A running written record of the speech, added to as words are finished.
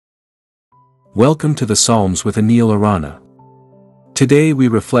Welcome to the Psalms with Anil Arana. Today we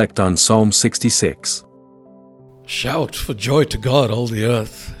reflect on Psalm 66. Shout for joy to God, all the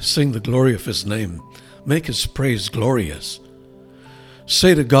earth. Sing the glory of His name. Make His praise glorious.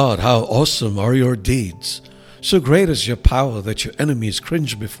 Say to God, how awesome are your deeds. So great is your power that your enemies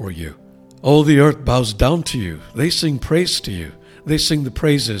cringe before you. All the earth bows down to you. They sing praise to you. They sing the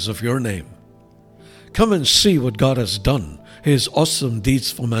praises of your name. Come and see what God has done, His awesome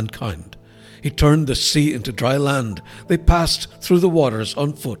deeds for mankind. He turned the sea into dry land. They passed through the waters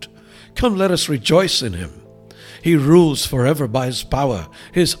on foot. Come, let us rejoice in Him. He rules forever by His power.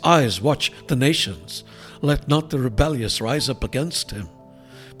 His eyes watch the nations. Let not the rebellious rise up against Him.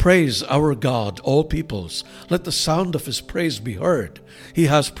 Praise our God, all peoples. Let the sound of His praise be heard. He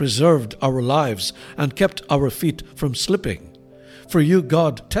has preserved our lives and kept our feet from slipping. For you,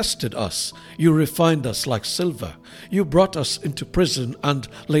 God, tested us. You refined us like silver. You brought us into prison and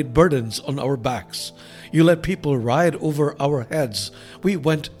laid burdens on our backs. You let people ride over our heads. We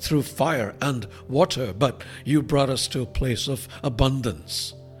went through fire and water, but you brought us to a place of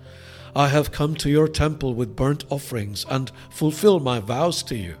abundance. I have come to your temple with burnt offerings and fulfill my vows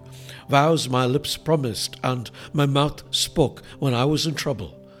to you, vows my lips promised and my mouth spoke when I was in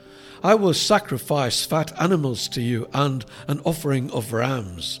trouble. I will sacrifice fat animals to you and an offering of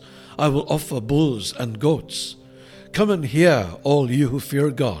rams. I will offer bulls and goats. Come and hear, all you who fear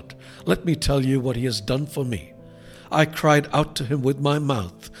God. Let me tell you what He has done for me. I cried out to Him with my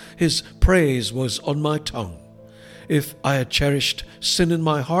mouth. His praise was on my tongue. If I had cherished sin in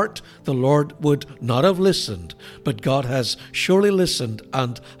my heart, the Lord would not have listened, but God has surely listened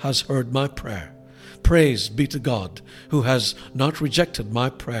and has heard my prayer. Praise be to God, who has not rejected my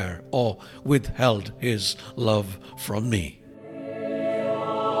prayer or withheld His love from me.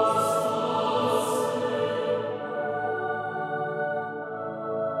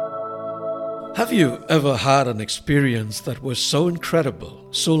 Have you ever had an experience that was so incredible,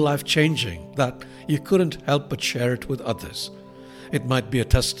 so life-changing, that you couldn't help but share it with others? It might be a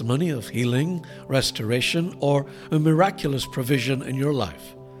testimony of healing, restoration, or a miraculous provision in your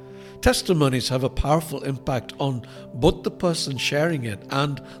life. Testimonies have a powerful impact on both the person sharing it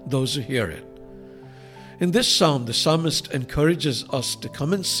and those who hear it. In this psalm, the psalmist encourages us to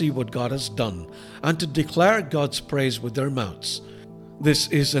come and see what God has done and to declare God's praise with their mouths. This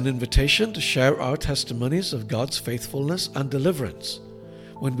is an invitation to share our testimonies of God's faithfulness and deliverance.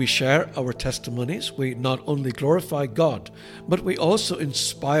 When we share our testimonies, we not only glorify God, but we also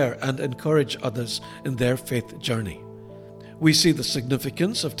inspire and encourage others in their faith journey. We see the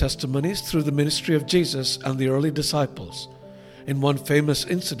significance of testimonies through the ministry of Jesus and the early disciples. In one famous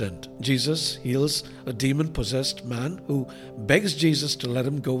incident, Jesus heals a demon-possessed man who begs Jesus to let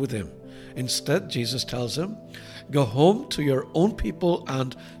him go with him. Instead, Jesus tells him, "Go home to your own people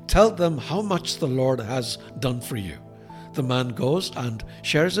and tell them how much the Lord has done for you." The man goes and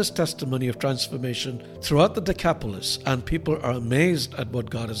shares his testimony of transformation throughout the Decapolis, and people are amazed at what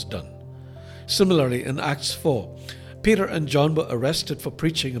God has done. Similarly, in Acts 4, Peter and John were arrested for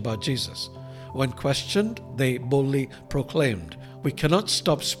preaching about Jesus. When questioned, they boldly proclaimed, "We cannot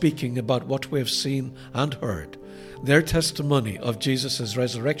stop speaking about what we have seen and heard." Their testimony of Jesus'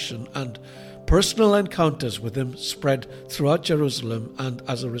 resurrection and personal encounters with Him spread throughout Jerusalem, and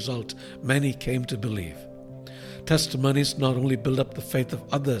as a result, many came to believe. Testimonies not only build up the faith of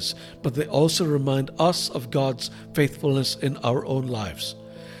others, but they also remind us of God's faithfulness in our own lives.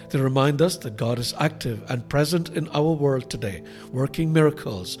 They remind us that God is active and present in our world today, working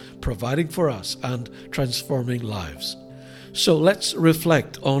miracles, providing for us, and transforming lives. So let's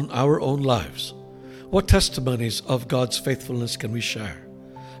reflect on our own lives. What testimonies of God's faithfulness can we share?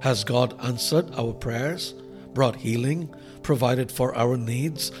 Has God answered our prayers, brought healing, provided for our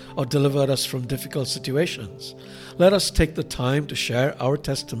needs, or delivered us from difficult situations? Let us take the time to share our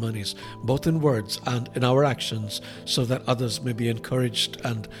testimonies, both in words and in our actions, so that others may be encouraged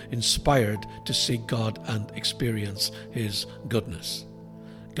and inspired to seek God and experience His goodness.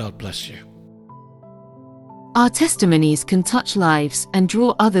 God bless you. Our testimonies can touch lives and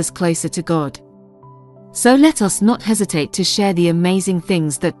draw others closer to God. So let us not hesitate to share the amazing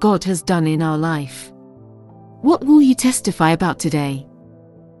things that God has done in our life. What will you testify about today?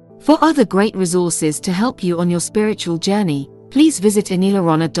 For other great resources to help you on your spiritual journey, please visit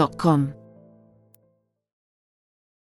anilarana.com.